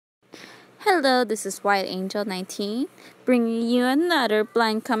Hello, this is White Angel 19, bringing you another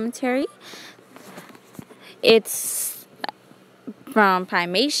blind commentary. It's from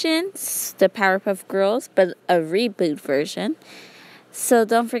Piemations, the Powerpuff Girls, but a reboot version. So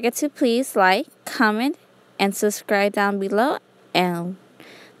don't forget to please like, comment, and subscribe down below. And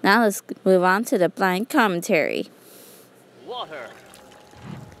now let's move on to the blind commentary. Water,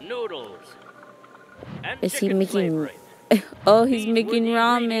 noodles, and Is he chicken making? flavoring. Oh, he's These making were the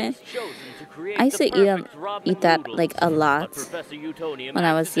ramen. ingredients chosen to create I used the to eat perfect ramen that noodles. like a lot But Professor Utonium when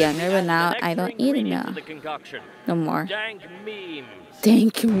I was younger, but accidentally now added an I extra don't eat it ingredient now. to the concoction. No more. Dank memes.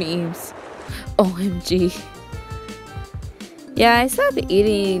 Dank memes. OMG. Yeah, I stopped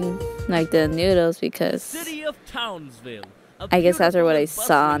eating like the noodles because City of Townsville. I guess after what I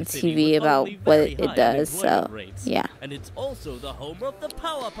saw on TV about what it does, so yeah. And it's also the home of the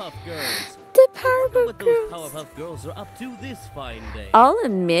Powerpuff Girls. The What Powerpuff those Girls. Powerpuff Girls are up to this fine day. I'll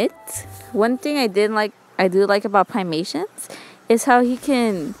admit, one thing I do like about Piemations is how he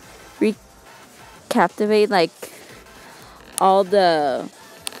can recaptivate like all the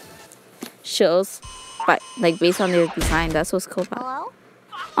shows, but like based on their design. That's what's cool about it. Hello?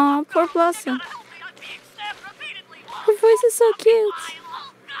 Oh, poor Blossom. Her voice is so cute.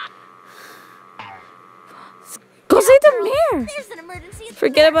 Go save the mayor. There's an emergency.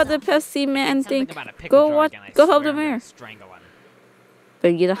 Forget about the pesty man thing. Go help the mayor.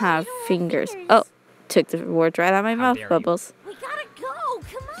 But you don't have fingers. Oh, took the words right out of my mouth, Bubbles. We gotta go.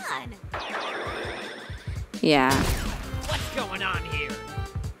 Come on. Yeah. What's going on here?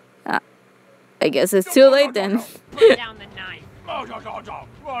 I guess it's too late then. Put down the knife.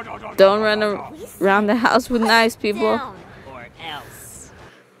 Don't run around the house with knives, people. Down. Or else.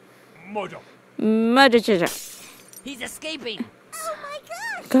 He's escaping. Oh my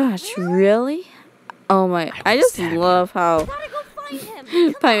gosh. Gosh, really? Oh my, I just love how Gotta go find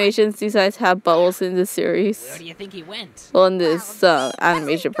him. Piemations decides to have Bubbles in the series. Where do you think he went? Well, in this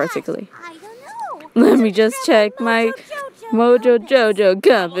animation particularly. I don't know. Let me just check my Mojo Jojo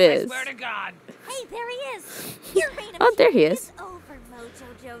compass. Swear to God. Hey, there he is. Your reign of Oh, there he terror is. over, Mojo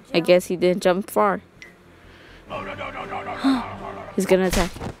Jojo. I guess he didn't jump far. He's gonna attack.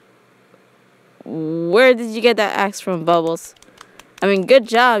 Where did you get that axe from, Bubbles? I mean, good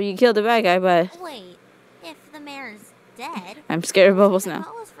job. You killed the bad guy, but Wait, if the mayor's dead, I'm scared of Bubbles then now.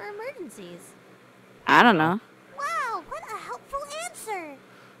 call us for emergencies. I don't know. Wow, what a helpful answer.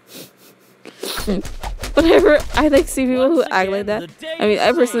 Whatever. I like see people who act like that. I mean,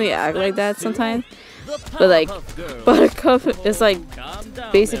 I personally act like that sometimes. But like, Buttercup is like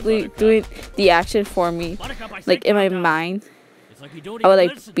basically doing the action for me. Like in my mind, I would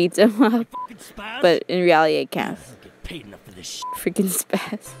like beat them up, but in reality, I can't. Freaking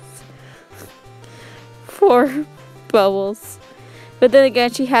spaz. Poor Bubbles. But then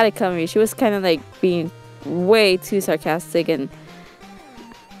again, she had it coming. She was kind of like being way too sarcastic and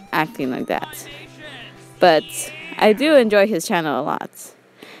acting like that. But I do enjoy his channel a lot.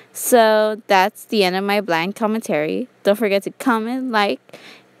 So that's the end of my blind commentary. Don't forget to comment, like,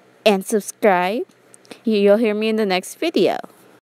 and subscribe. You'll hear me in the next video.